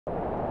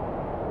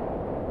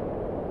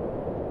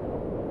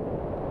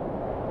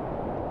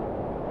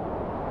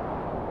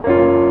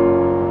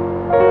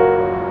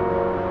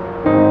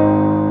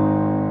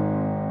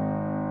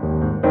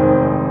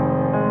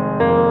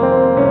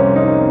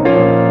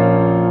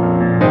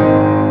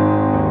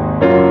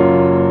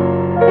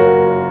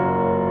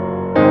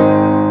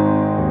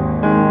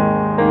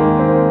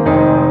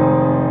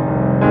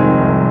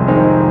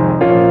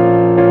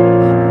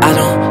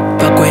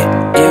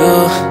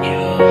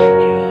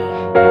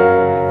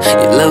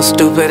little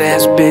stupid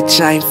ass bitch,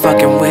 I ain't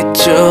fucking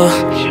with you.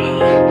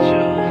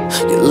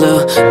 You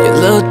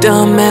little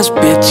dumb ass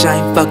bitch, I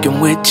ain't fucking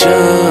with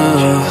you.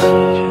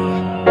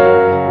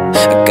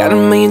 I got a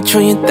million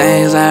trillion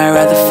things I'd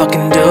rather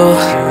fucking do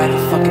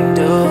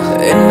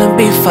than to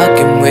be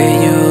fucking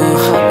with you.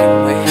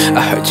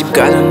 I heard you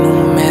got a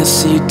new man,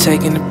 see you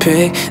taking a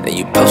pic. Then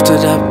you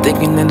posted up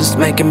thinking that it's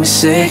making me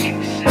sick.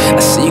 I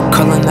see you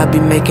calling, I be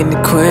making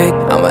it quick.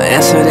 I'ma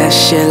answer that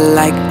shit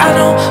like I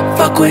don't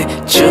fuck with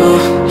you.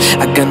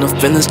 I got no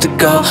feelings to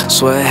go,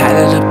 swear I had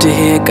it up to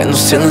here, got no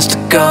ceilings to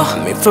go.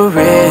 I mean for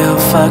real,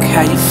 fuck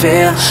how you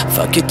feel.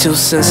 Fuck your 2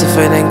 cents if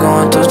it ain't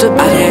going towards the bill.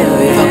 I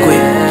don't fuck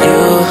with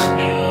you.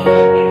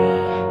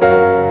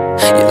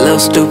 You little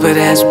stupid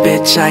ass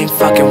bitch, I ain't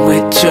fucking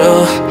with you.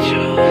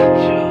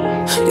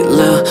 You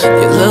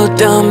little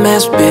dumb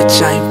ass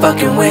bitch, I ain't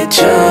fucking with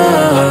you.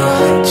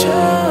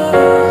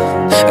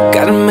 I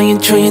got a million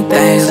trillion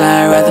things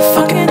I'd rather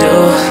fucking do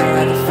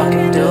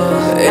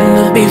than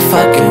to be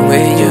fucking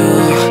with you.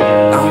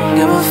 I don't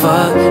give a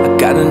fuck. I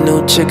got a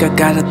new chick, I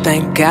gotta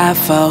thank God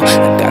for.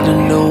 I got a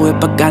new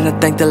whip, I gotta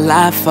thank the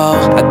life for.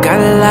 I got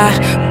a lot,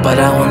 but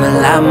I want a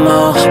lot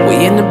more. We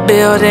in the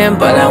building,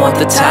 but I want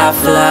the top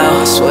floor.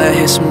 I swear I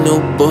hear some new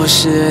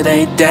bullshit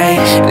every day.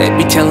 They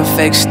be telling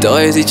fake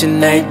stories each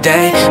and every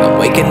day. I'm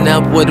waking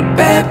up with a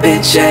bad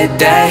bitch every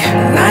day,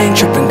 and I ain't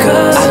tripping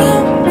cause I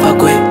don't fuck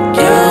with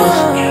you.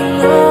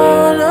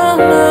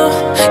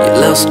 You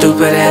little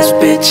stupid ass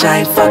bitch, I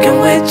ain't fucking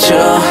with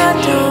you.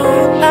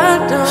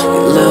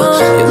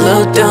 You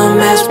little dumb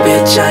ass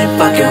bitch, I ain't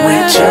fucking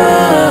with you.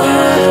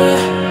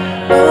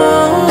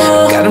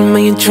 Got a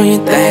million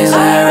trillion things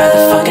I'd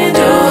rather fucking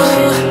do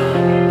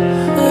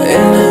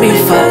than to be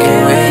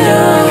fucking with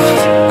you.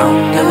 I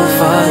don't give a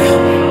fuck.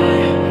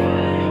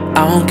 I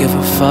don't give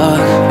a fuck.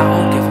 I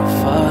don't give a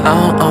fuck. I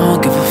don't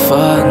give a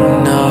fuck,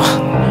 no.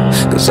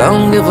 Cause I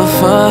don't give a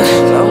fuck.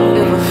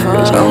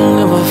 Cause I don't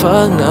give a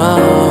fuck,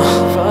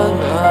 no.